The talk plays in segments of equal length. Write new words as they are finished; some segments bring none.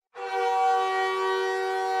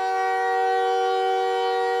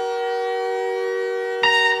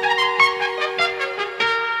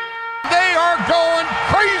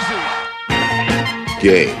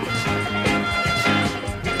game.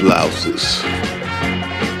 Blouses.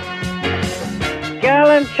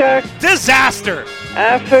 Gallon Chuck. Disaster.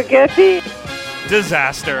 Spaghetti.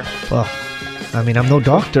 Disaster. Well, I mean, I'm no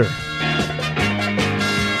doctor.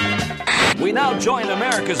 We now join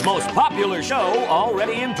America's most popular show,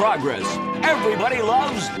 already in progress. Everybody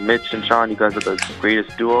loves Mitch and Sean. You guys are the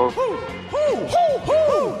greatest duo.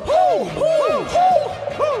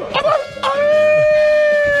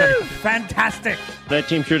 Fantastic. That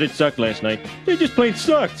team sure did suck last night. They just plain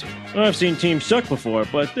sucked. I've seen teams suck before,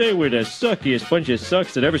 but they were the suckiest bunch of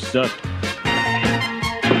sucks that ever sucked.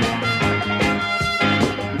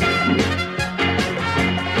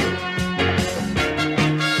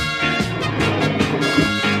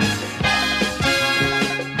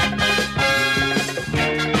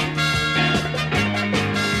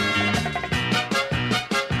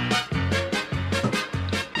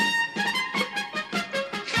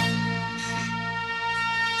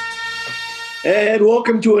 And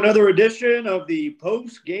welcome to another edition of the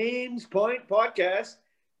Post Games Point Podcast.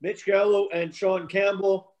 Mitch Gallo and Sean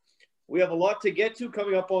Campbell. We have a lot to get to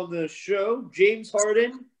coming up on the show. James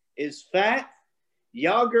Harden is fat.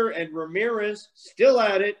 Yager and Ramirez still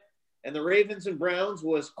at it. And the Ravens and Browns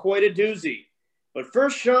was quite a doozy. But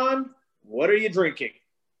first, Sean, what are you drinking?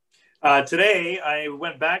 Today, I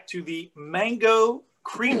went back to the mango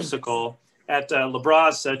creamsicle at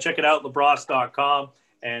Labrosse. Check it out, labrosse.com.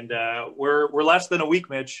 And we're less than a week,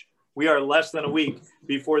 Mitch. We are less than a week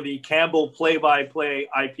before the Campbell play-by-play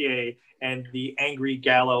IPA and the Angry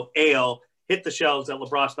Gallo Ale hit the shelves at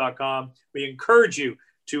labrosse.com. We encourage you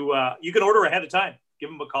to, you can order ahead of time.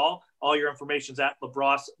 Give them a call. All your information's at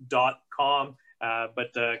labrosse.com.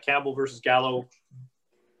 But Campbell versus Gallo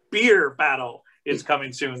beer battle is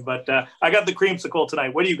coming soon. But I got the creamsicle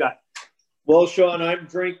tonight. What do you got? Well, Sean, I'm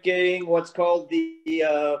drinking what's called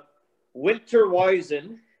the Winter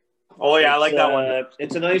Weizen. Oh, yeah, I like that one.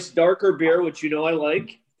 It's a nice darker beer, which you know I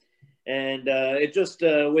like. And it just,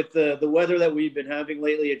 with the weather that we've been having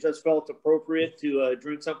lately, it just felt appropriate to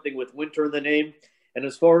drink something with winter in the name. And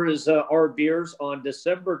as far as our beers, on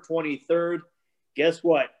December 23rd, guess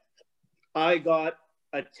what? I got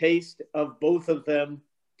a taste of both of them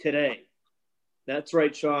today. That's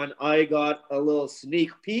right, Sean. I got a little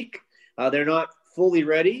sneak peek. They're not fully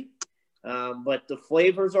ready. But the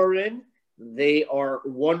flavors are in. They are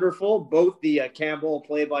wonderful, both the Campbell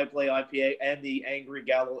play-by-play IPA and the Angry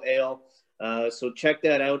Gallo Ale. So check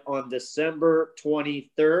that out on December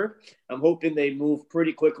 23rd. I'm hoping they move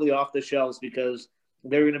pretty quickly off the shelves because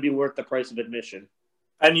they're going to be worth the price of admission.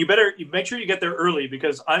 And you make sure you get there early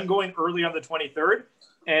because I'm going early on the 23rd,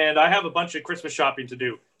 and I have a bunch of Christmas shopping to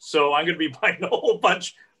do. So I'm going to be buying a whole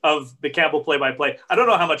bunch of the Campbell play-by-play. I don't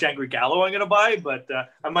know how much Angry Gallo I'm going to buy, but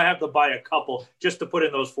I might have to buy a couple just to put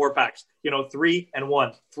in those 4-packs. 3 and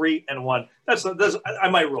 1, 3 and 1. That's I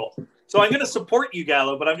might roll. So I'm going to support you,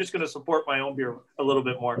 Gallo, but I'm just going to support my own beer a little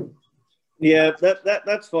bit more. Yeah,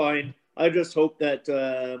 that's fine. I just hope that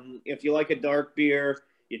if you like a dark beer,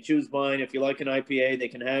 you choose mine. If you like an IPA, they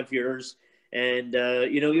can have yours. And,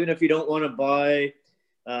 even if you don't want to buy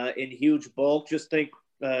in huge bulk, just think,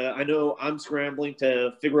 I know I'm scrambling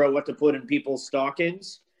to figure out what to put in people's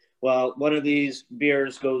stockings. Well, one of these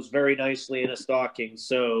beers goes very nicely in a stocking.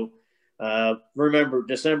 So remember,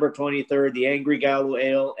 December 23rd, the Angry Gallo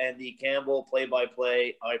Ale and the Campbell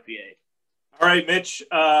play-by-play IPA. All right, Mitch.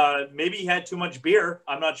 Maybe he had too much beer.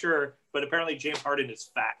 I'm not sure. But apparently James Harden is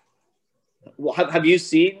fat. Well, have you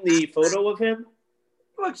seen the photo of him?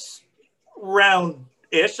 Looks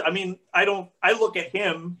round-ish. I mean, I look at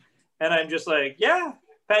him and I'm just like, yeah,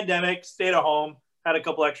 pandemic, stayed at home, had a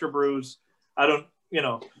couple extra brews. I don't,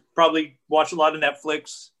 probably watched a lot of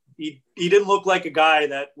Netflix. He didn't look like a guy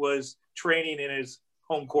that was training in his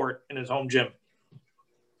home court, in his home gym.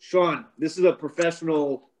 Sean, this is a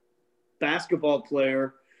professional basketball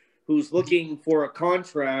player who's looking for a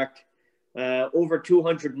contract over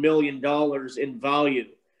 $200 million in value.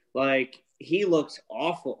 Like, he looks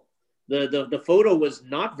awful. The photo was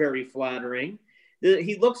not very flattering.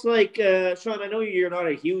 He looks like, Sean, I know you're not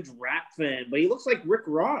a huge rap fan, but he looks like Rick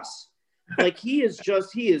Ross. Like, he is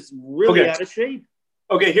really out of shape.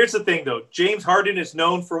 Okay, here's the thing, though. James Harden is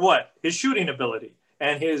known for what? His shooting ability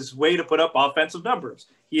and his way to put up offensive numbers.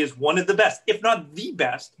 He is one of the best, if not the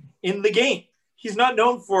best, in the game. He's not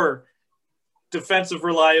known for defensive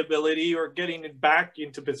reliability or getting it back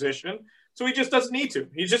into position, so he just doesn't need to.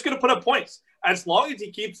 He's just going to put up points. As long as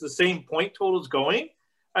he keeps the same point totals going,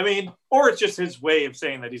 I mean, or it's just his way of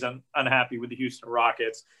saying that he's unhappy with the Houston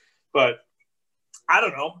Rockets. But I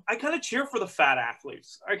don't know. I kind of cheer for the fat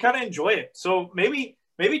athletes. I kind of enjoy it. So maybe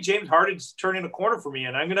James Harden's turning a corner for me,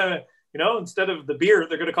 and I'm gonna Instead of the beer,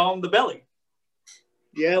 they're going to call him the belly.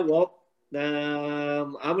 Yeah, well,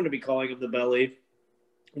 I'm going to be calling him the belly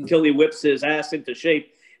until he whips his ass into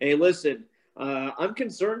shape. Hey, listen, I'm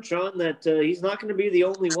concerned, Sean, that he's not going to be the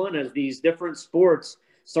only one as these different sports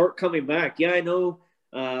start coming back. Yeah, I know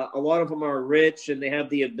a lot of them are rich and they have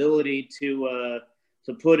the ability to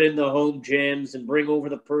put in the home gyms and bring over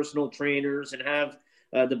the personal trainers and have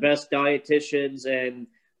the best dietitians and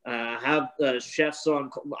have chefs on.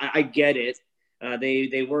 I get it.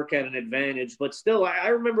 They work at an advantage, but still, I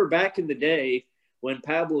remember back in the day when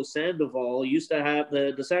Pablo Sandoval used to have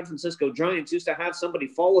the San Francisco Giants used to have somebody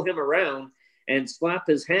follow him around and slap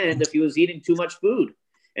his hand if he was eating too much food.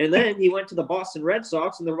 And then he went to the Boston Red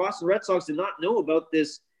Sox, and the Boston Red Sox did not know about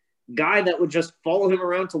this guy that would just follow him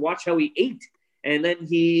around to watch how he ate. And then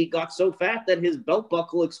he got so fat that his belt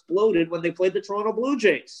buckle exploded when they played the Toronto Blue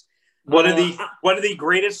Jays. One of the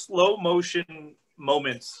greatest slow motion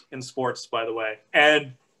moments in sports, by the way.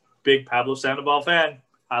 And big Pablo Sandoval fan.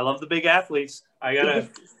 I love the big athletes. I have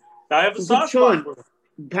a soft spot for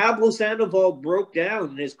him. Pablo Sandoval broke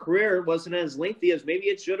down. His career wasn't as lengthy as maybe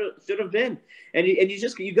it should have been. And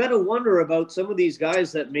you got to wonder about some of these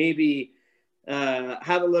guys that maybe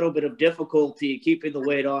have a little bit of difficulty keeping the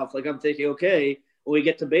weight off. Like I'm thinking, okay, when we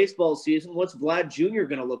get to baseball season, what's Vlad Jr.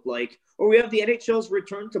 going to look like? Or we have the NHL's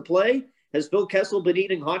return to play. Has Phil Kessel been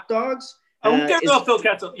eating hot dogs? Who cares about Phil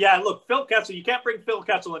Kessel? Yeah, look, Phil Kessel, you can't bring Phil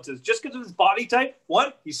Kessel into this. Just because of his body type,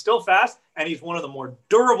 one, he's still fast, and he's one of the more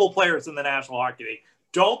durable players in the National Hockey League.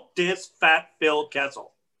 Don't diss fat Phil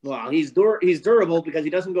Kessel. Well, he's durable because he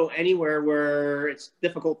doesn't go anywhere where it's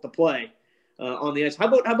difficult to play on the ice. How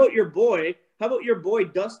about your boy? How about your boy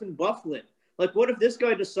Dustin Byfuglien? Like, what if this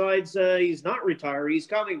guy decides he's not retired, he's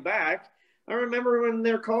coming back? I remember when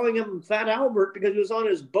they're calling him Fat Albert because he was on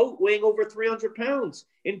his boat weighing over 300 pounds.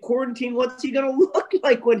 In quarantine, what's he going to look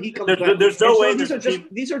like when he comes back? There's no way.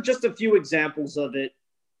 These are just a few examples of it.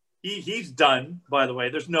 He's done, by the way.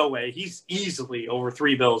 There's no way. He's easily over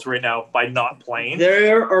 3 bills right now by not playing.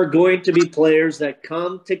 There are going to be players that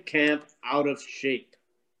come to camp out of shape.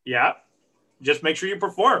 Yeah. Just make sure you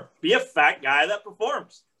perform. Be a fat guy that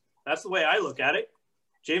performs. That's the way I look at it.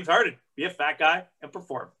 James Harden, be a fat guy and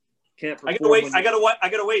perform. Can't I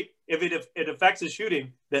gotta wait. If it affects his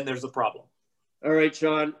shooting, then there's a problem. All right,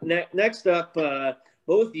 Sean. Next up,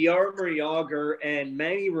 both Jaromir Jagr and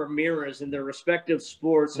Manny Ramirez in their respective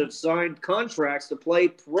sports have signed contracts to play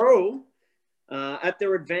pro at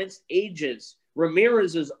their advanced ages.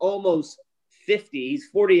 Ramirez is almost 50. He's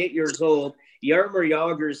 48 years old. Jaromir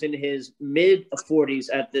Jagr is in his mid-40s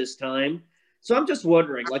at this time. So I'm just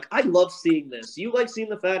wondering, like, I love seeing this. You like seeing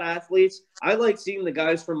the fat athletes. I like seeing the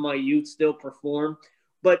guys from my youth still perform.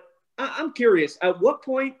 But I'm curious, at what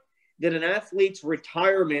point did an athlete's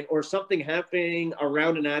retirement or something happening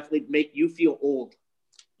around an athlete make you feel old?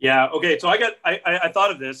 Yeah. Okay. So I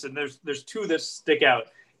thought of this, and there's two that stick out,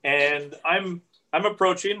 and I'm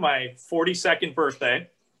approaching my 42nd birthday,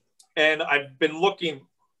 and I've been looking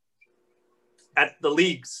at the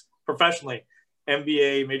leagues professionally,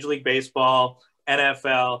 NBA, Major League Baseball,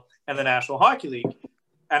 NFL, and the National Hockey League.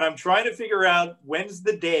 And I'm trying to figure out when's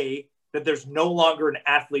the day that there's no longer an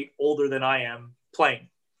athlete older than I am playing.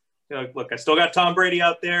 Look, I still got Tom Brady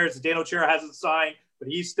out there. Zdeno Chara hasn't signed, but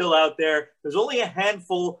he's still out there. There's only a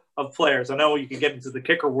handful of players. I know you can get into the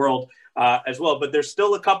kicker world as well, but there's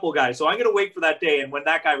still a couple guys. So I'm going to wait for that day. And when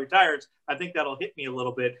that guy retires, I think that'll hit me a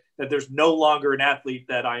little bit that there's no longer an athlete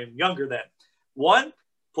that I am younger than. One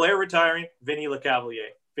player retiring, Vinny Lecavalier.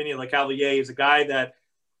 Vinny Lecavalier is a guy that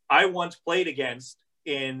I once played against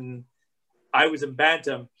I was in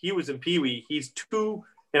Bantam. He was in Pee Wee. He's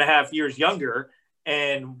 2.5 years younger,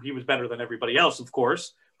 and he was better than everybody else, of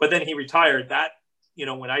course. But then he retired. That,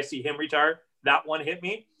 when I see him retire, that one hit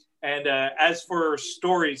me. And as for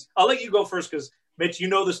stories, I'll let you go first because, Mitch, you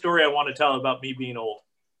know the story I want to tell about me being old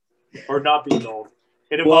or not being old.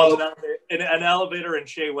 It involves an elevator and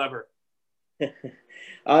Shea Weber.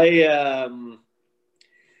 The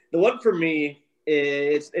one for me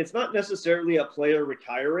is it's not necessarily a player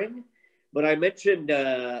retiring, but I mentioned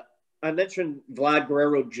Vlad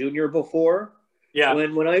Guerrero Jr. before. Yeah.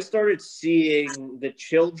 When I started seeing the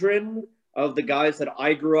children of the guys that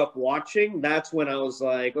I grew up watching, that's when I was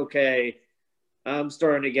like, okay, I'm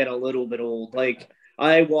starting to get a little bit old. Like,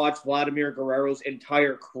 I watched Vladimir Guerrero's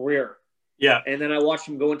entire career. Yeah. And then I watched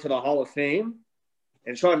him go into the Hall of Fame.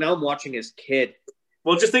 And Sean, now I'm watching his kid.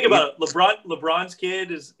 Well, just think about it. LeBron's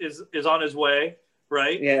kid is on his way,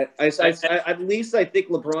 right? Yeah, at least I think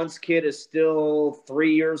LeBron's kid is still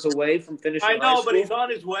 3 years away from finishing high school. But he's on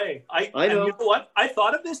his way. I know. You know what? I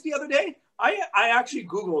thought of this the other day. I actually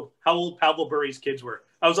Googled how old Pavel Bury's kids were.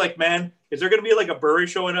 I was like, man, is there going to be like a Burry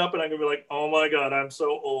showing up? And I'm going to be like, oh my God, I'm so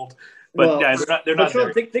old. But yeah, they're not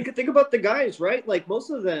Sean, there. think about the guys, right? Like most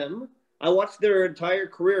of them, I watched their entire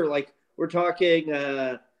career. Like we're talking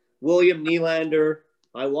William Nylander.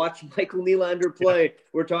 I watched Michael Nylander play. Yeah.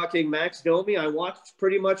 We're talking Max Domi. I watched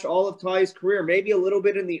pretty much all of Ty's career. Maybe a little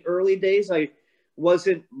bit in the early days. I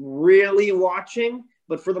wasn't really watching,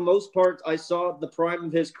 but for the most part, I saw the prime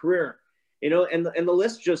of his career. You know, and the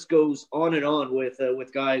list just goes on and on with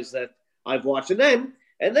guys that I've watched. And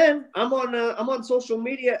then I'm on social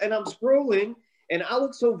media and I'm scrolling, and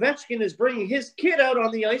Alex Ovechkin is bringing his kid out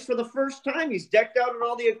on the ice for the first time. He's decked out in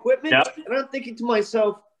all the equipment, and I'm thinking to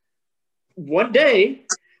myself, one day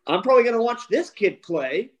I'm probably going to watch this kid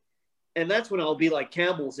play, and that's when I'll be like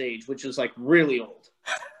Campbell's age, which is like really old.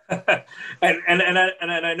 and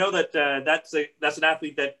I know that that's an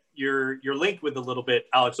athlete that you're linked with a little bit,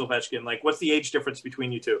 Alex Ovechkin. Like, what's the age difference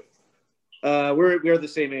between you two? We're the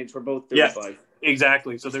same age. We're both 35. Yes,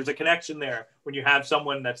 exactly. So there's a connection there when you have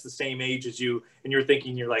someone that's the same age as you, and you're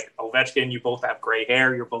thinking you're like Ovechkin. You both have gray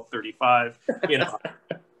hair. You're both 35. You know.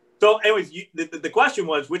 So, anyways, the question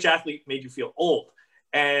was, which athlete made you feel old?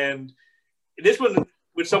 And this one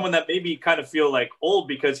was someone that made me kind of feel like old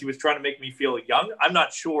because he was trying to make me feel young. I'm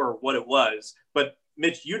not sure what it was, but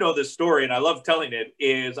Mitch, you know this story, and I love telling it.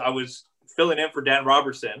 Is I was filling in for Dan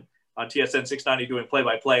Robertson on TSN 690 doing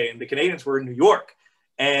play-by-play, and the Canadians were in New York,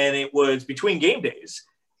 and it was between game days,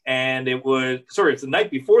 and it's the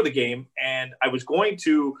night before the game, and I was going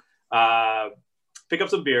to pick up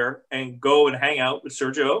some beer and go and hang out with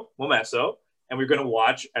Sergio Momesso, and we were going to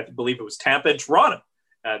watch, I believe it was Tampa and Toronto.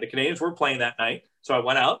 The Canadians were playing that night, so I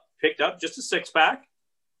went out, picked up just a six-pack,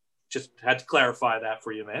 just had to clarify that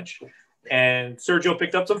for you, Mitch, and Sergio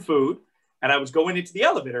picked up some food, and I was going into the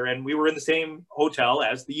elevator, and we were in the same hotel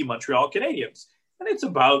as the Montreal Canadiens. And it's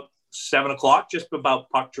about 7 o'clock, just about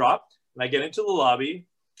puck drop. And I get into the lobby,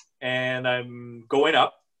 and I'm going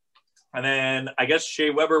up. And then I guess Shea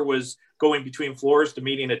Weber was going between floors to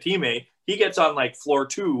meeting a teammate. He gets on like floor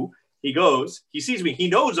 2. He goes, he sees me. He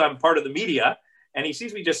knows I'm part of the media, and he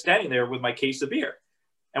sees me just standing there with my case of beer.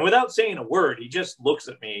 And without saying a word, he just looks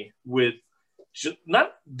at me with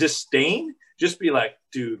not disdain, just be like,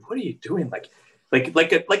 dude, what are you doing? Like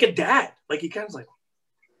a dad. Like he kind of like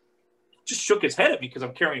just shook his head at me because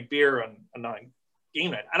I'm carrying beer on a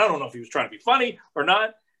game night. I don't know if he was trying to be funny or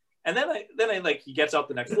not. And then I like he gets out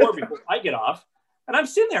the next floor before I get off, and I'm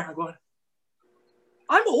sitting there. I'm going,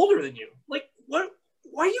 I'm older than you. Like what?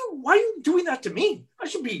 Why are you doing that to me? I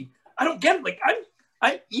don't get it. Like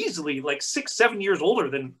I'm easily like 6-7 years older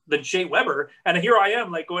than Shea Weber, and here I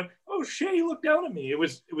am like going, oh, Shea, look down at me. It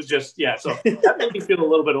was just So that made me feel a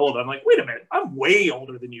little bit old. I'm like, wait a minute, I'm way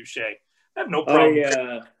older than you, Shea. I have no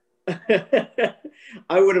problem.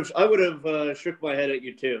 I would have shook my head at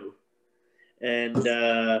you too, and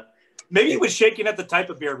maybe he was shaking at the type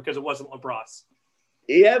of beer because it wasn't LaBrosse.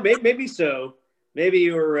 Yeah, maybe so. Maybe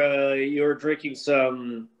you were drinking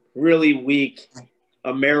some really weak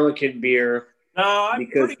American beer. No, I'm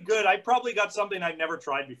pretty good. I probably got something I'd never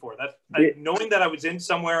tried before. Knowing that I was in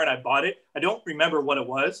somewhere and I bought it, I don't remember what it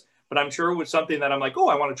was, but I'm sure it was something that I'm like, oh,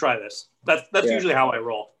 I want to try this. That's usually how I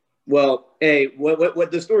roll. Well, hey,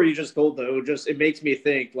 what the story you just told though, it makes me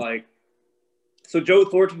think like, so Joe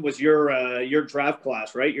Thornton was your draft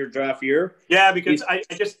class, right? Your draft year. Yeah, because I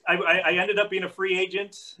ended up being a free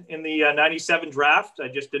agent in the '97 draft. I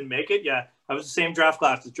just didn't make it. Yeah, I was the same draft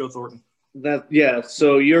class as Joe Thornton.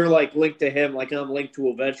 So you're like linked to him, like I'm linked to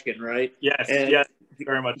Ovechkin, right? Yes, yes,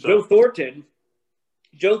 very much so.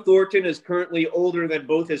 Joe Thornton is currently older than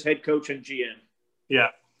both his head coach and GM. Yeah,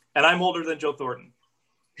 and I'm older than Joe Thornton.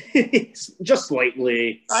 Just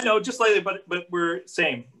slightly. I know, just slightly, but we're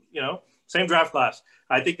same. You know, same draft class.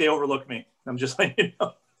 I think they overlooked me. I'm just letting you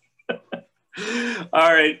know.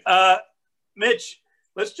 All right, Mitch.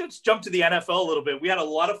 Let's just jump to the NFL a little bit. We had a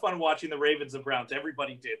lot of fun watching the Ravens and Browns.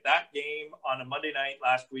 Everybody did. That game on a Monday night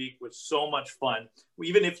last week was so much fun.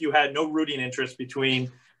 Even if you had no rooting interest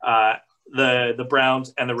between the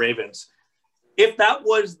Browns and the Ravens. If that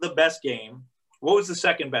was the best game, what was the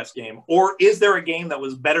second best game? Or is there a game that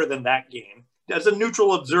was better than that game as a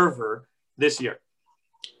neutral observer this year?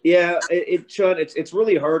 Yeah, it's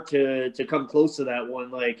really hard to come close to that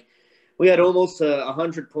one. Like, we had almost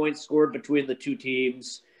 100 points scored between the two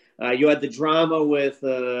teams. You had the drama with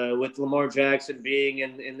Lamar Jackson being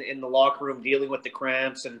in the locker room dealing with the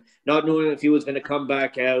cramps and not knowing if he was going to come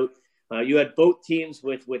back out. You had both teams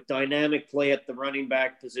with dynamic play at the running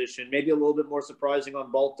back position, maybe a little bit more surprising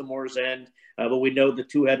on Baltimore's end, but we know the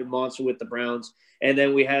two-headed monster with the Browns. And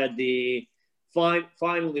then we had the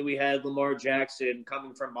finally we had Lamar Jackson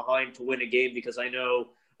coming from behind to win a game, because I know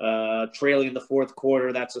trailing in the fourth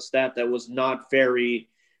quarter, that's a stat that was not very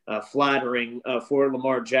flattering for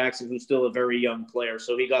Lamar Jackson, who's still a very young player.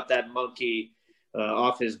 So he got that monkey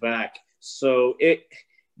off his back. So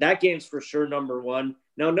that game's for sure number one.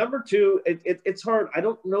 Now, number two, it's hard. I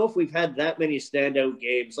don't know if we've had that many standout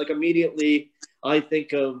games. Like, immediately, I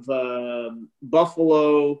think of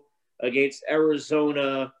Buffalo against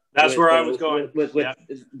Arizona. That's where I was going. With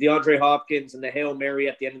DeAndre Hopkins and the Hail Mary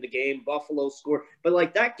at the end of the game. Buffalo scored. But,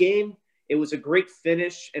 like, that game, it was a great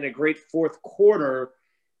finish and a great fourth quarter.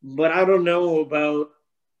 But I don't know about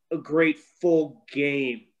a great full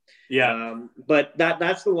game. Yeah. But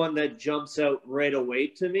that's the one that jumps out right away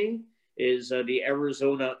to me, is the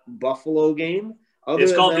Arizona-Buffalo game.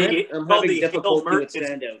 It's called the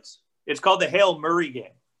standouts. It's called the Hail Murray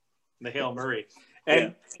game. The Hail Murray.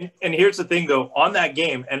 And here's the thing, though, on that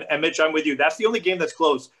game, and Mitch, I'm with you. That's the only game that's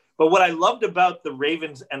close. But what I loved about the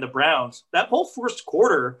Ravens and the Browns, that whole first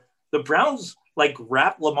quarter, the Browns like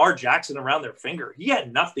wrapped Lamar Jackson around their finger. He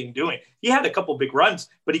had nothing doing. He had a couple big runs,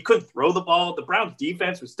 but he couldn't throw the ball. The Browns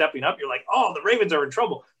defense was stepping up. You're like, oh, the Ravens are in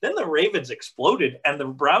trouble. Then the Ravens exploded, and the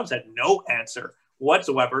Browns had no answer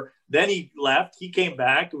whatsoever. Then he left. He came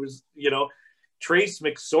back. It was, Trace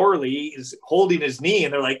McSorley is holding his knee,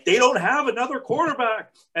 and they're like, they don't have another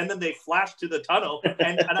quarterback. And then they flashed to the tunnel,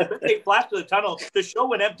 and I bet they flashed to the tunnel to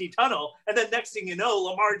show an empty tunnel. And then next thing you know,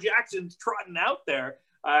 Lamar Jackson's trotting out there.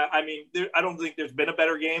 I don't think there's been a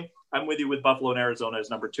better game. I'm with you with Buffalo and Arizona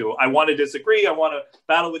as number two. I want to disagree. I want to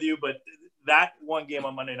battle with you, but that one game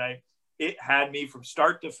on Monday night, it had me from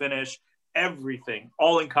start to finish, everything,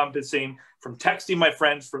 all encompassing, from texting my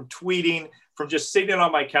friends, from tweeting, from just sitting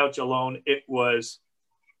on my couch alone. It was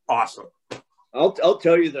awesome. I'll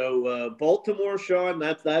tell you though, Baltimore, Sean,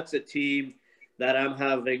 that's a team that I'm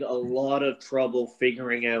having a lot of trouble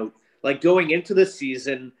figuring out. Like, going into the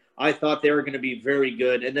season, I thought they were going to be very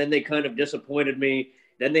good, and then they kind of disappointed me.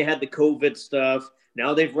 Then they had the COVID stuff.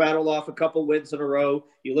 Now they've rattled off a couple wins in a row.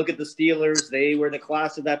 You look at the Steelers, they were the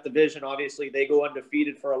class of that division. Obviously, they go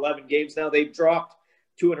undefeated for 11 games now. They've dropped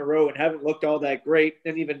 2 in a row and haven't looked all that great.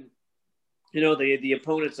 And even, the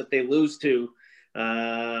opponents that they lose to,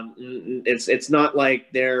 it's not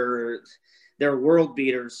like they're world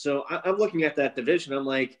beaters. So I'm looking at that division. I'm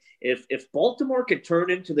like, if Baltimore could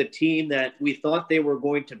turn into the team that we thought they were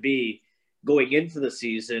going to be going into the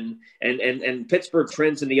season, and Pittsburgh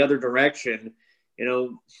trends in the other direction,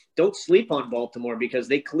 don't sleep on Baltimore, because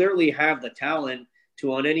they clearly have the talent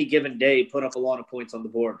to, on any given day, put up a lot of points on the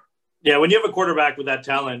board. Yeah, when you have a quarterback with that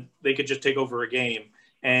talent, they could just take over a game,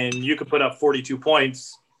 and you could put up 42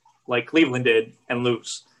 points like Cleveland did and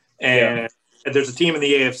lose. And there's a team in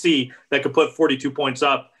the AFC that could put 42 points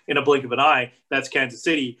up in a blink of an eye. That's Kansas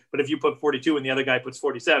City. But if you put 42 and the other guy puts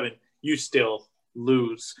 47, you still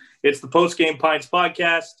lose. It's the Post Game Pints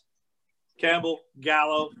podcast. Campbell,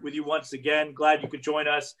 Gallo with you once again. Glad you could join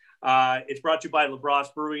us. It's brought to you by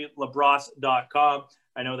LaBrosse Brewing, labrosse.com.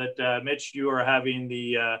 I know that, Mitch, you are having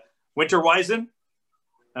the Winter Weizen.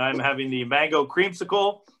 I'm having the Mango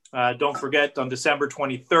Creamsicle. Don't forget, on December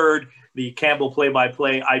 23rd, the Campbell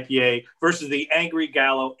Play-by-Play IPA versus the Angry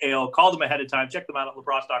Gallo Ale. Call them ahead of time. Check them out at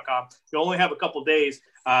labrosse.com. You only have a couple days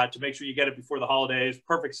to make sure you get it before the holidays.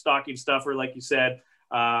 Perfect stocking stuffer, like you said.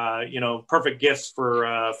 Perfect gifts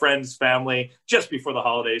for friends, family, just before the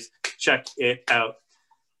holidays. Check it out.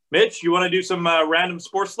 Mitch, you want to do some random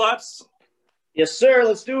sports slots? Yes, sir.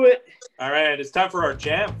 Let's do it. All right. It's time for our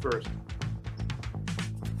jam first.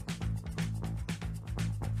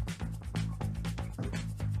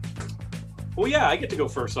 Well, yeah, I get to go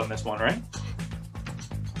first on this one, right?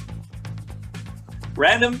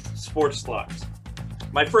 Random sports slots.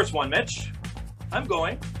 My first one, Mitch. I'm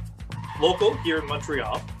going local here in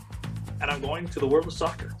Montreal, and I'm going to the world of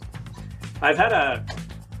soccer. I've had a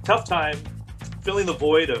tough time filling the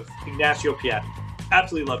void of Ignacio Piatti.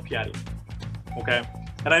 Absolutely love Piatti. Okay?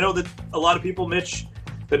 And I know that a lot of people, Mitch,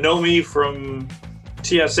 that know me from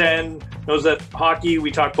TSN, knows that hockey,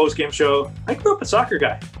 we talk post-game show. I grew up a soccer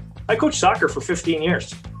guy. I coached soccer for 15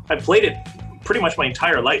 years. I played it pretty much my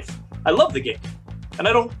entire life. I love the game. And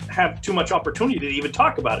I don't have too much opportunity to even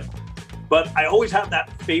talk about it. But I always have that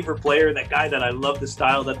favorite player, that guy that I love the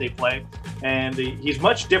style that they play. And he's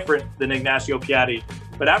much different than Ignacio Piatti.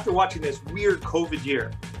 But after watching this weird COVID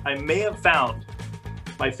year, I may have found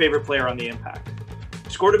my favorite player on the Impact.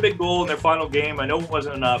 Scored a big goal in their final game. I know it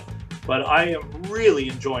wasn't enough, but I am really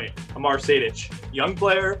enjoying Amar Sejdic. Young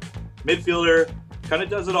player, midfielder, kind of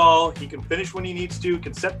does it all. He can finish when he needs to,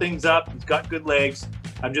 can set things up. He's got good legs.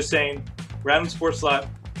 I'm just saying, random sports slot.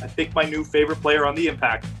 I think my new favorite player on the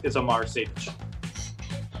Impact is Amar Sejdic.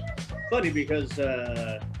 funny because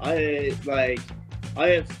I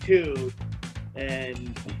have two,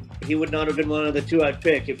 and he would not have been one of the two I'd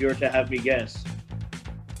pick if you were to have me guess.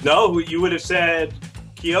 No, you would have said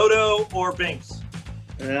Kyoto or Binks.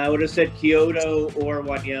 And I would have said Kyoto or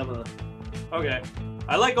Wanyama. Okay.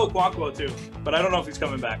 I like Okonkwo too, but I don't know if he's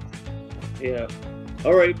coming back. Yeah.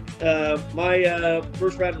 All right. My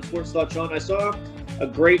first random sports thought, Sean. I saw a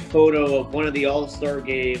great photo of one of the All-Star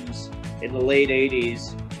games in the late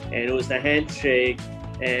 80s, and it was the handshake,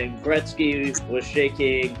 and Gretzky was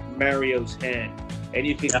shaking Mario's hand. And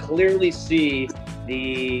you can clearly see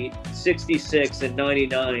the 66 and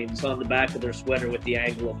 99s on the back of their sweater with the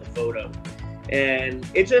angle of the photo. And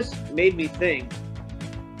it just made me think,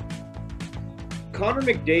 Connor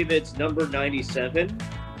McDavid's number 97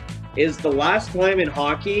 is the last time in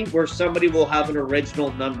hockey where somebody will have an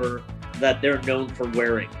original number that they're known for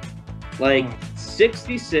wearing. Like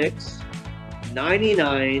 66,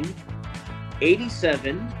 99,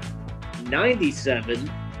 87,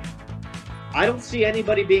 97. I don't see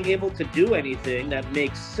anybody being able to do anything that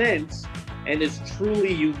makes sense and is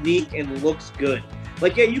truly unique and looks good.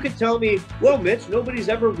 Like, yeah, you could tell me, well, Mitch, nobody's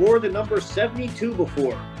ever wore the number 72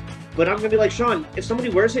 before. But I'm going to be like, Sean, if somebody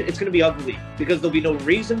wears it, it's going to be ugly because there'll be no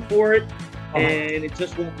reason for it, and it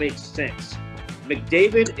just won't make sense.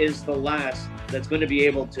 McDavid is the last that's going to be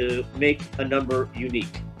able to make a number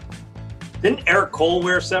unique. Didn't Eric Cole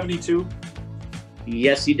wear 72?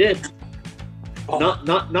 Yes, he did. Oh.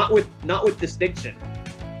 Not with distinction.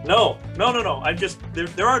 No. I'm just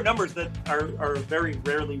there are numbers that are very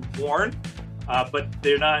rarely worn, but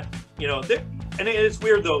they're not. And it's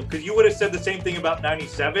weird though because you would have said the same thing about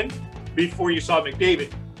 97 before you saw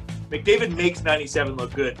McDavid. McDavid makes 97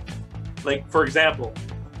 look good. Like for example,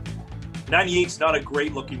 98's not a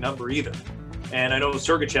great looking number either. And I know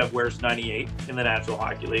Sergachev wears 98 in the National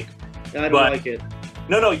Hockey League. I don't like it.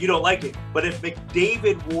 No, you don't like it. But if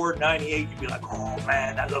McDavid wore 98, you'd be like, oh,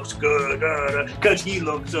 man, that looks good. Because he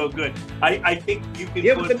looks so good. I think you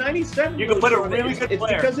can but the 97, you can put a really good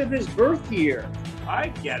player. It's because of his birth year. I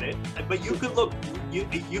get it. But you could look,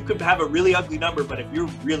 you could have a really ugly number, but if you're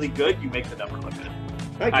really good, you make the number look good.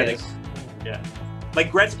 I guess. Yeah.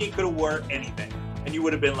 Like Gretzky could have wore anything. And you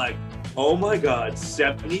would have been like, oh, my God,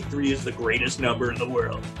 73 is the greatest number in the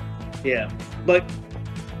world. Yeah. But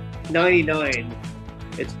 99...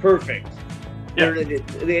 it's perfect. Yeah.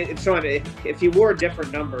 Sean, if he wore a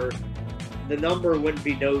different number, the number wouldn't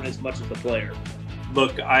be known as much as the player.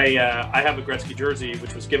 Look, I have a Gretzky jersey,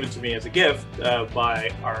 which was given to me as a gift by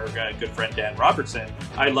our good friend Dan Robertson.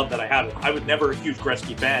 I love that I have it. I was never a huge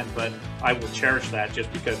Gretzky fan, but I will cherish that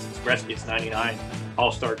just because it's Gretzky. It's 99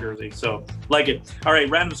 All-Star jersey. So, like it. All right,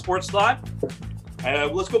 random sports thought.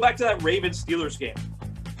 Let's go back to that Ravens-Steelers game.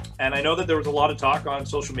 And I know that there was a lot of talk on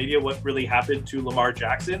social media what really happened to Lamar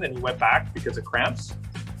Jackson, and he went back because of cramps.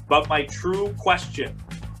 But my true question,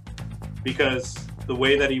 because the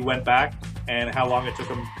way that he went back and how long it took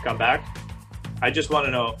him to come back, I just want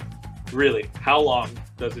to know, really, how long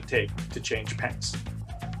does it take to change pants?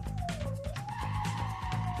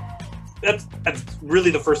 That's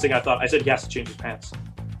really the first thing I thought. I said he has to change his pants.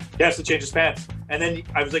 He has to change his pants. And then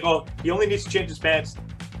I was like, oh, he only needs to change his pants.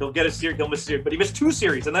 He'll get a series, he'll miss a series, but he missed 2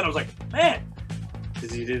 series, and then I was like, man,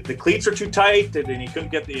 the cleats are too tight, and he couldn't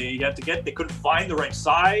get they couldn't find the right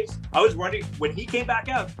size. I was wondering when he came back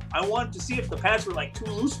out, I wanted to see if the pants were like too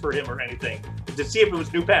loose for him or anything, to see if it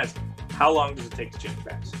was new pants. How long does it take to change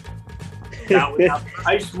pants?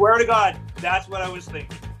 I swear to God, that's what I was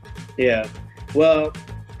thinking. Yeah, well,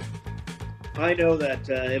 I know that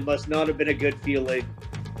it must not have been a good feeling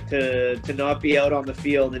to not be out on the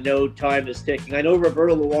field and no time is ticking. I know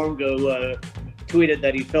Roberto Luongo tweeted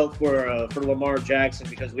that he felt for Lamar Jackson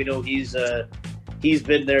because we know he's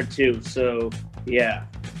been there too. So yeah,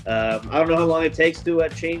 I don't know how long it takes to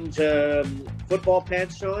change football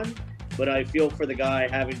pants, Sean, but I feel for the guy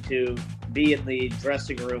having to be in the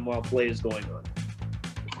dressing room while play is going on.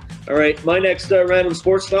 All right, my next random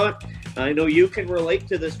sports thought. I know you can relate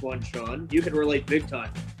to this one, Sean. You can relate big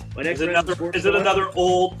time. My next is it another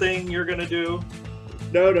old thing you're going to do?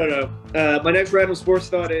 No. My next random sports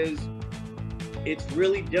thought is it's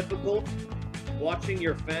really difficult watching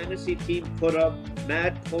your fantasy team put up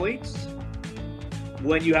mad points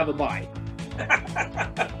when you have a bye.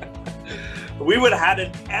 We would have had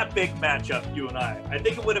an epic matchup, you and I. I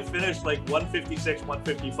think it would have finished like 156,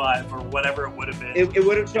 155, or whatever it would have been. It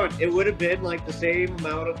would have, Sean, it would have been like the same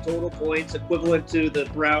amount of total points equivalent to the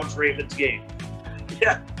Browns-Ravens game.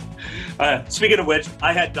 Yeah. Speaking of which,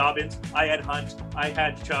 I had Dobbins, I had Hunt, I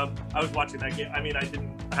had Chubb. I was watching that game. I mean, I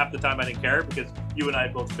didn't half the time I didn't care because you and I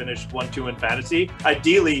both finished 1-2 in fantasy.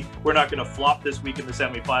 Ideally, we're not going to flop this week in the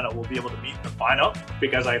semifinal. We'll be able to meet in the final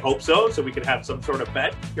because I hope so we can have some sort of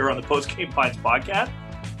bet here on the Post Game Pints podcast.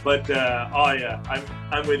 But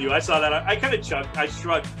I'm with you. I saw that. I kind of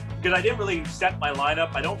shrugged because I didn't really set my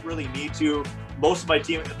lineup. I don't really need to. Most of my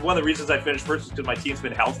team, one of the reasons I finished first is because my team's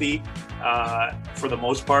been healthy for the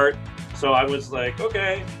most part. So I was like,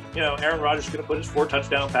 okay, Aaron Rodgers is going to put his 4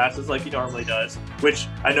 touchdown passes like he normally does, which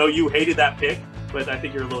I know you hated that pick, but I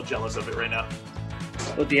think you're a little jealous of it right now.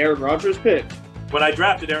 With the Aaron Rodgers pick? When I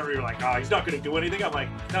drafted Aaron, you were like, he's not going to do anything. I'm like,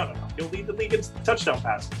 no. He'll lead the league in touchdown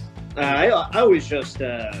passes. I always just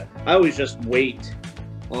wait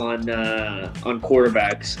on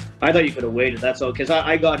quarterbacks. I thought you could have waited. That's all because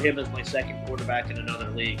I got him as my second quarterback in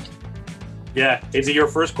another league. Yeah, is he your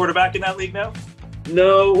first quarterback in that league now?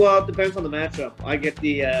 No, well, it depends on the matchup. I get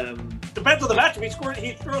the depends on the matchup.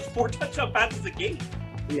 He throws 4 touchdown passes a game.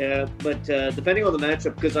 Yeah, but depending on the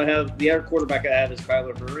matchup, because the other quarterback I have is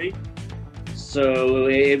Kyler Murray, so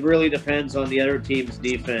it really depends on the other team's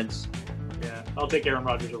defense. Yeah, I'll take Aaron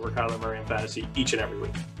Rodgers over Kyler Murray in fantasy each and every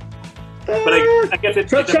week. But I guess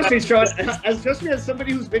trust me, Sean. As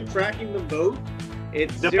somebody who's been tracking them both,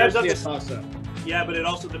 it's seriously a toss-up. Yeah, but it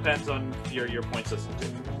also depends on your point system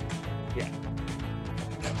too. Yeah,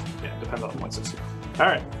 depends on the point system. All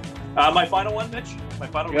right, my final one, Mitch. My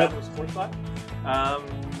final round was 45,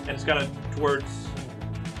 and it's kind of towards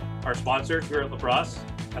our sponsor here at Lacrosse.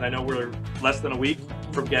 And I know we're less than a week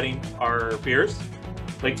from getting our beers.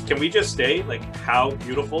 Like, can we just say how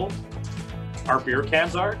beautiful our beer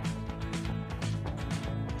cans are?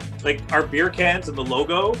 Like our beer cans and the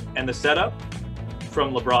logo and the setup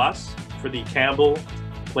from Lacrosse for the Campbell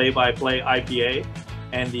Play-by-Play IPA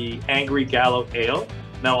and the Angry Gallo Ale.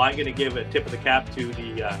 Now I'm going to give a tip of the cap to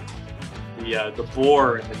the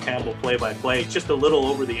Boar and the Campbell Play-by-Play, just a little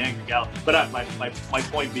over the Angry Gallo. But my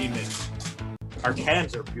point being is our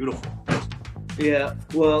cans are beautiful. Yeah,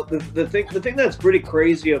 well, the thing that's pretty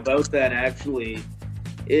crazy about that actually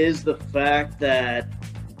is the fact that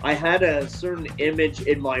I had a certain image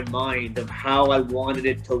in my mind of how I wanted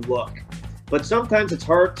it to look. But sometimes it's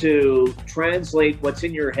hard to translate what's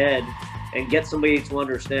in your head and get somebody to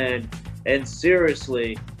understand. And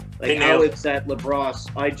seriously, Alex at Lacrosse,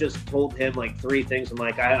 I just told him 3 things. I'm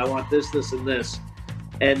like, I want this, this, and this.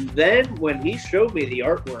 And then when he showed me the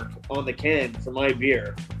artwork on the can for my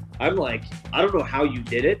beer, I'm like, I don't know how you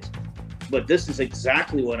did it, but this is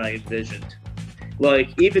exactly what I envisioned.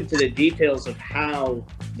 Even to the details of how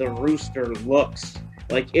the rooster looks.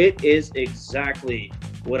 It is exactly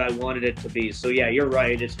what I wanted it to be. So yeah, you're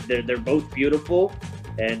right. They're both beautiful,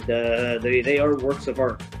 and they are works of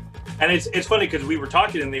art. And it's funny because we were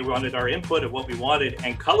talking and they wanted our input of what we wanted.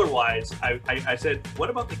 And color-wise, I said,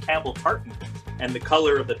 what about the Campbell tartan? And the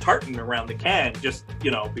color of the tartan around the can, just,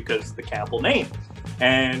 because the Campbell name.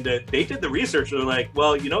 And they did the research. They're like,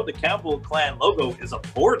 well, the Campbell clan logo is a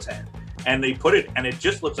boar's head. And they put it, and it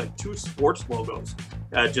just looks like 2 sports logos.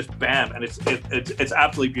 Just bam. And it's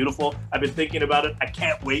absolutely beautiful. I've been thinking about it. I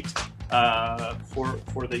can't wait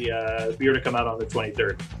for the beer to come out on the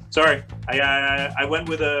 23rd. Sorry, I went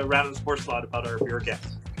with a random sports thought about our beer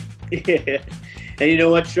cans. Yeah. And you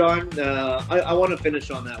know what, Sean? I want to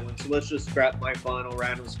finish on that one. So let's just scrap my final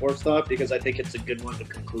random sports thought because I think it's a good one to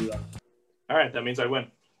conclude on. All right, that means I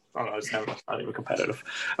win. Oh, no, it's not even competitive.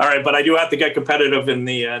 All right, but I do have to get competitive in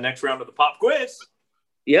the next round of the pop quiz.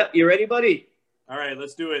 Yeah, you ready, buddy? All right,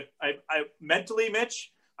 let's do it. I mentally,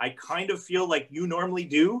 Mitch, I kind of feel like you normally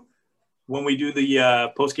do when we do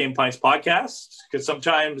the Post Game Pints podcast, because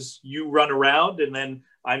sometimes you run around and then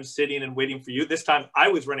I'm sitting and waiting for you. This time I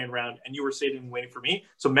was running around and you were sitting and waiting for me.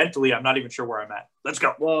 So mentally, I'm not even sure where I'm at. Let's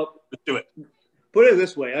go. Well, let's do it. Put it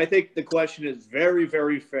this way. I think the question is very,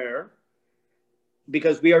 very fair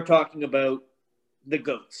because we are talking about the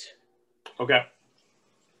GOATs. Okay.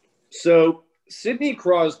 So Sidney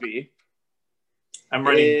Crosby, I'm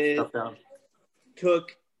writing stuff down,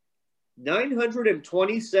 took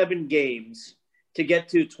 927 games to get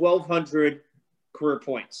to 1,200 career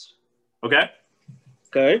points. Okay.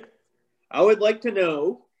 Okay. I would like to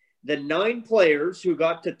know the 9 players who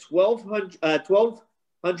got to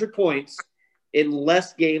 1,200 points in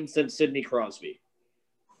less games than Sidney Crosby.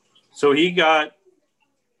 So he got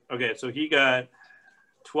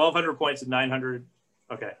 1,200 points and 900.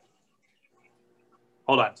 Okay.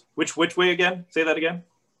 Hold on. Which way again? Say that again.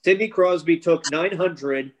 Sidney Crosby took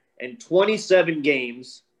 927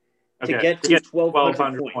 games to get to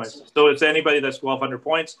 1,200 points. So it's anybody that's 1,200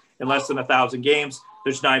 points in less than 1,000 games.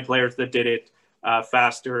 There's 9 players that did it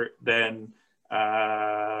faster than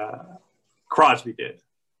Crosby did.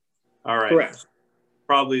 All right. Correct.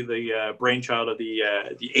 probably the brainchild of the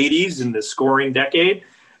 80s in the scoring decade.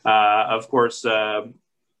 Of course,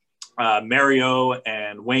 Mario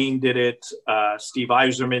and Wayne did it. Steve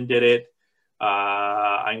Yzerman did it.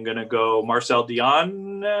 I'm going to go Marcel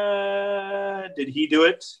Dion. Did he do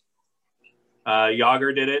it?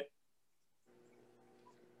 Yager did it.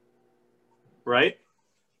 Right?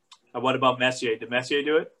 What about Messier? Did Messier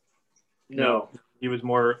do it? No. He was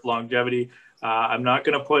more longevity. I'm not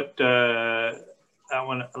going to put that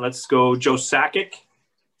one. Let's go Joe Sakic.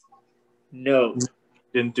 No.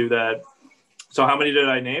 Didn't do that. So how many did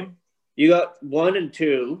I name? You got 1 and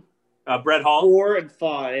 2. Brett Hall. 4 and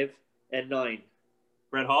 5 and 9.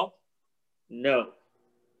 Brett Hall? No.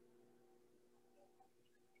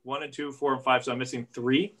 1 and 2, 4 and 5. So I'm missing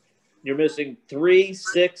 3. You're missing 3,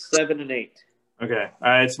 6, 7, and 8. Okay.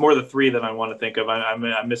 It's more the 3 that I want to think of.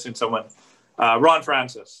 I'm missing someone. Ron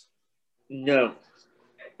Francis. No.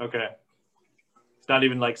 Okay. It's not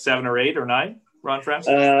even like 7 or 8 or 9, Ron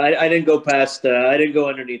Francis? I didn't go past I didn't go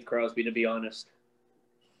underneath Crosby, to be honest.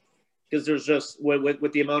 Because there's just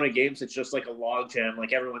with the amount of games, it's just like a logjam.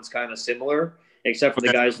 Like everyone's kind of similar, except for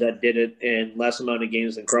the guys that did it in less amount of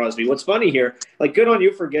games than Crosby. What's funny here, like good on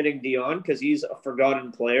you for getting Dion because he's a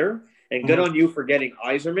forgotten player, and good on you for getting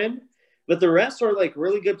Yzerman. But the rest are like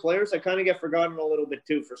really good players that kind of get forgotten a little bit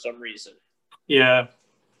too for some reason. Yeah,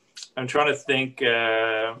 I'm trying to think.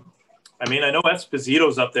 I mean, I know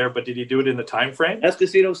Esposito's up there, but did he do it in the time frame?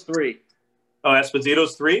 Esposito's 3. Oh,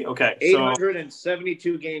 Esposito's 3? Okay.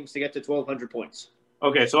 872 games to get to 1,200 points.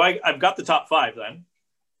 Okay, so I've got the top 5 then.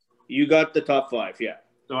 You got the top 5, yeah.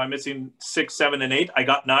 So I'm missing 6, 7, and 8. I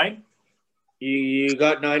got 9? You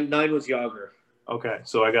got 9. 9 was Yager. Okay,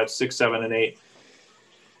 so I got 6, 7, and 8.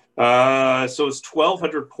 So it's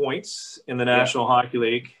 1,200 points in the National Hockey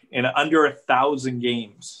League in under 1,000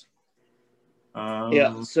 games.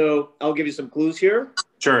 Yeah, so I'll give you some clues here.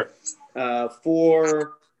 Sure.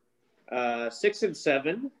 For 6 and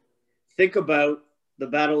 7, think about the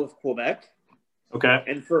Battle of Quebec. Okay.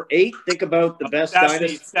 And for 8, think about the best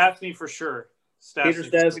dynasty. Stastny for sure. Peter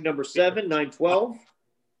Stastny, number 7, 9-12.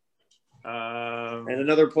 And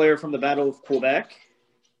another player from the Battle of Quebec.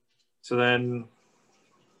 So then,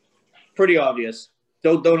 pretty obvious.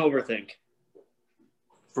 Don't overthink.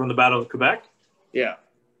 From the Battle of Quebec? Yeah.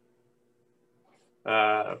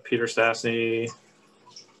 Peter Stastny.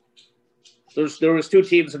 There was 2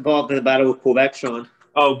 teams involved in the Battle of Quebec, Sean.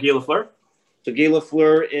 Oh, Guy Lafleur? So Guy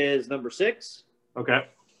Lafleur is number 6. Okay.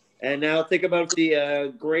 And now think about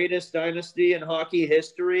the greatest dynasty in hockey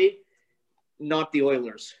history, not the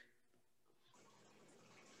Oilers.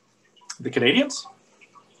 The Canadians?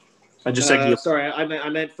 I just said sorry, I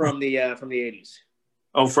meant from the 80s.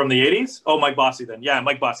 Oh, from the 80s? Oh, Mike Bossy then. Yeah,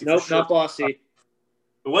 Mike Bossy. Nope, sure. not Bossy.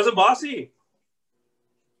 It wasn't Bossy.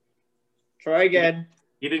 Try again.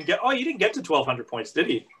 He didn't get to 1,200 points, did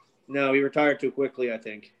he? No, he retired too quickly, I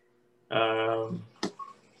think. Okay.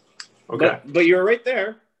 But you're right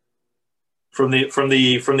there. From the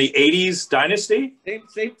 80s dynasty?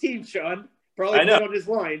 Same team, Sean. Probably put on his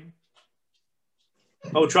line.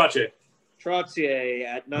 Oh, Trottier. Trottier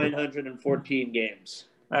at 914 games.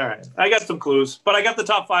 All right. I got some clues, but I got the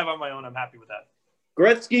top 5 on my own. I'm happy with that.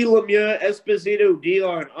 Gretzky, Lemieux, Esposito,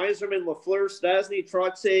 Dion, Yzerman, Lafleur, Stastny,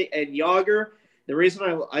 Trottier, and Yager. The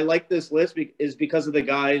reason I like this list is because of the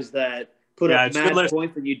guys that put up mad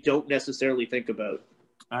points that you don't necessarily think about.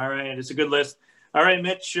 All right. It's a good list. All right,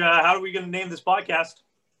 Mitch, how are we going to name this podcast?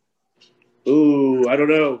 Ooh, I don't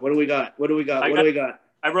know. What do we got?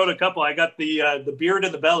 I wrote a couple. I got the beard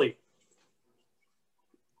and the belly.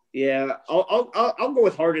 Yeah, I'll go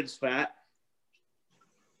with Harden's fat.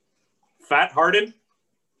 Fat Harden?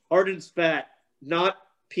 Harden's fat, not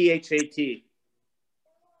PHAT.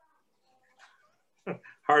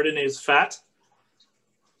 Harden is fat.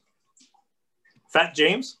 Fat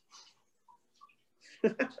James?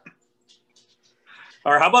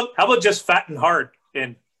 Or how about just fat and hard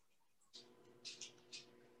in?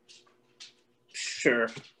 Sure.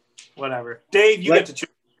 Whatever. Dave, you get to choose.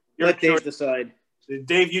 Let Dave decide.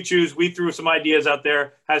 Dave, you choose. We threw some ideas out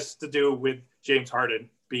there. Has to do with James Harden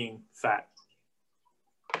being fat.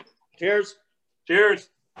 Cheers. Cheers.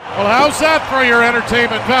 Well, how's that for your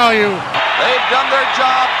entertainment value? They've done their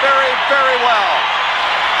job very, very well.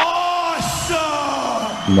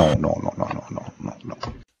 Awesome! No.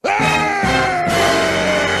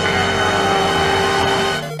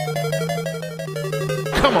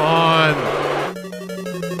 Come on.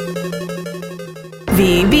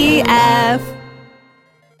 VBF.